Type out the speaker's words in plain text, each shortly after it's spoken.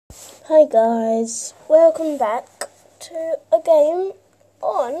Hi guys, welcome back to a game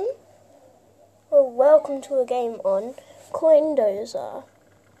on, welcome to a game on Coin Dozer.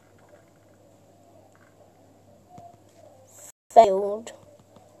 Failed.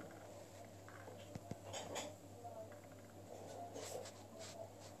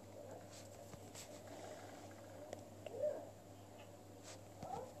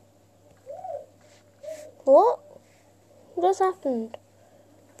 What? What just happened?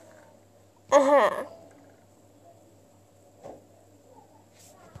 Aha.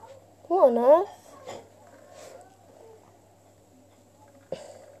 What on earth?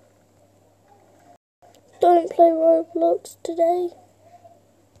 Don't play Roblox today.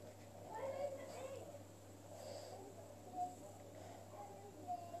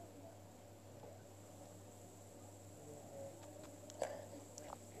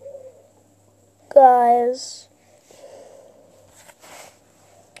 Guys.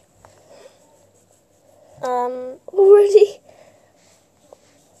 Already.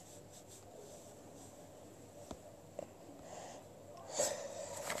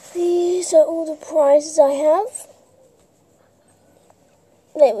 These are all the prizes I have.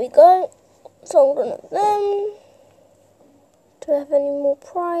 There we go. Sold one of them. Do I have any more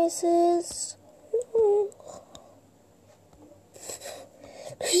prizes?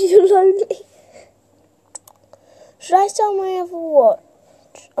 You're lonely. Should I sell my other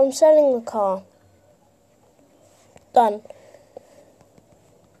watch? I'm selling the car. Done.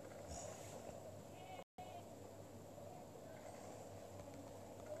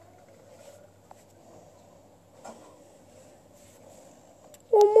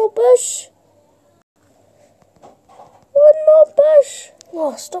 One more bush. One more bush.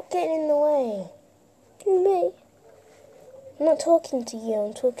 Oh, stop getting in the way. Who, me? I'm not talking to you.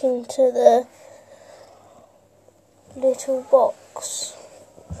 I'm talking to the little box.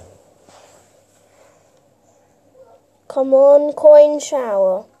 Come on, coin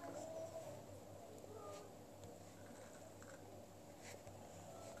shower.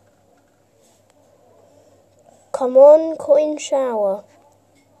 Come on, coin shower.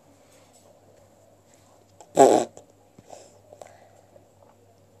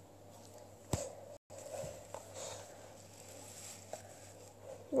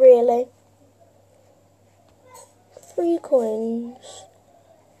 Really? 3 coins.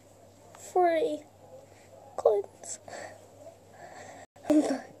 3 coins.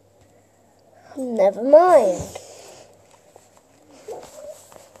 Never mind.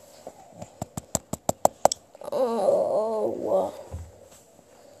 Oh.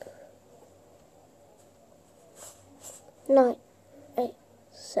 9, 8,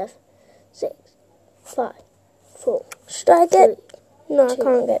 7, 6, 5, 4. Should I get? 3, no, 2, I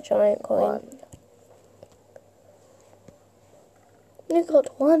can't get giant coin. 1. You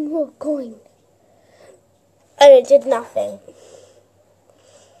got 1 more coin. And it did nothing.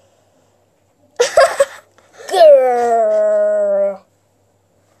 Grrr.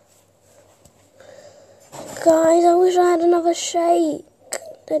 Guys, I wish I had another shake.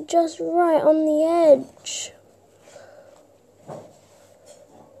 They're just right on the edge.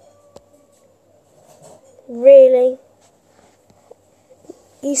 Really?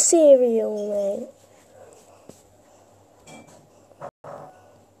 You cereal, mate.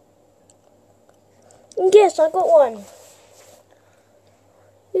 Yes, I got 1.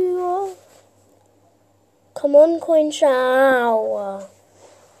 You are. Come on, coin shower.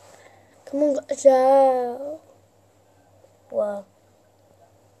 Come on, shower. Well.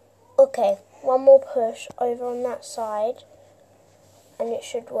 Okay, 1 more push over on that side, and it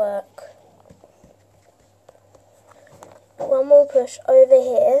should work. 1 more push over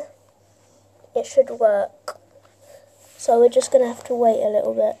here, it should work. So we're just going to have to wait a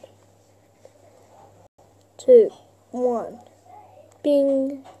little bit. 2, 1.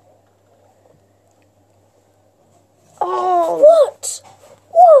 Bing. Oh, what?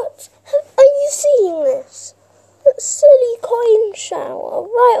 What? Are you seeing this? That silly coin shower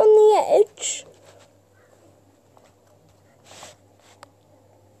right on the edge.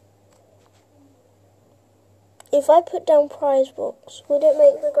 If I put down prize box, would it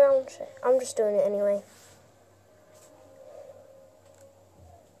make the ground shake? I'm just doing it anyway.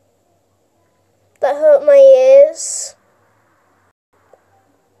 That hurt my ears.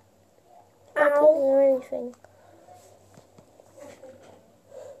 Ow. Or anything.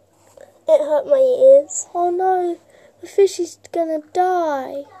 It hurt my ears. Oh no, the fish is gonna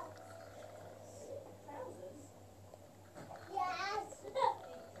die.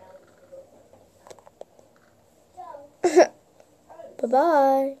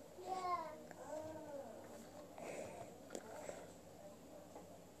 Bye-bye.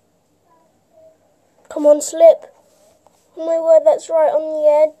 Come on, slip. Oh my word, that's right on the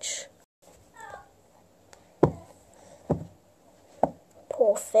edge.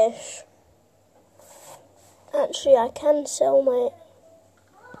 Poor fish. Actually, I can sell my...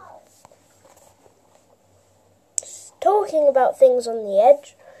 Talking about things on the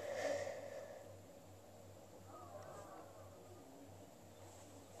edge.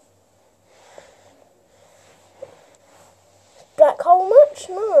 Black hole much?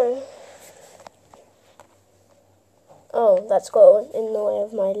 No. Oh, that's got in the way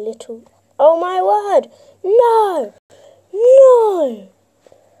of my little... Oh my word! No! No!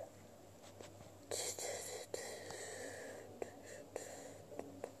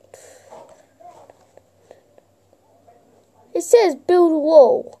 It says build a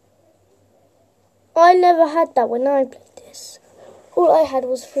wall. I never had that when I played this. All I had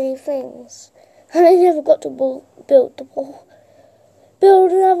was 3 things. And I never got to build the wall.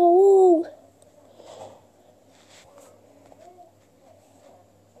 Build another wall.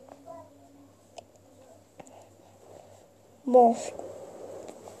 More.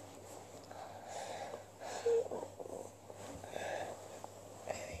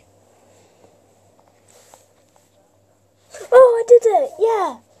 Oh, I did it.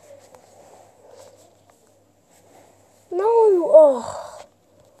 Yeah. No. Oh.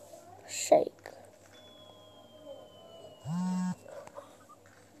 Shake.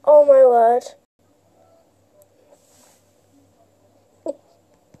 Oh my word.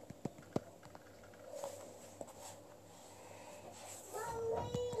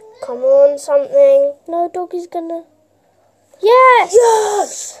 Come on, something. No, doggy's gonna... Yes!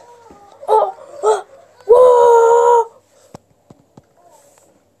 Yes! Oh! Whoa!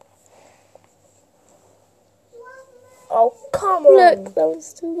 Oh, come on. Look, that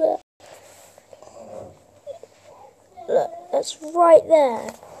was too bad. Look, that's right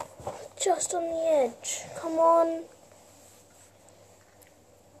there. Just on the edge. Come on.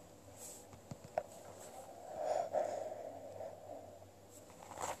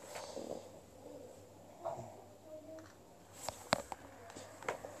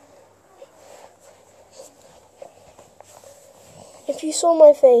 If you saw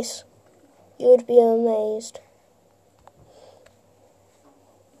my face, you would be amazed.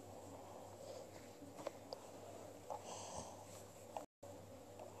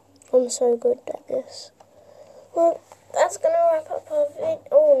 I'm so good at this. Well, that's going to wrap up our video.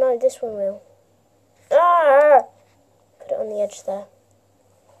 Oh no, this one will. Ah! Put it on the edge there.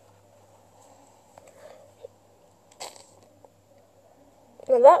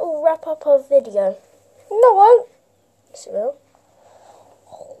 Now that will wrap up our video. No, it won't. Yes, it will.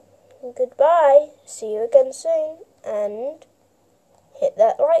 Goodbye. See you again soon. And hit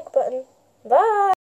that like button. Bye.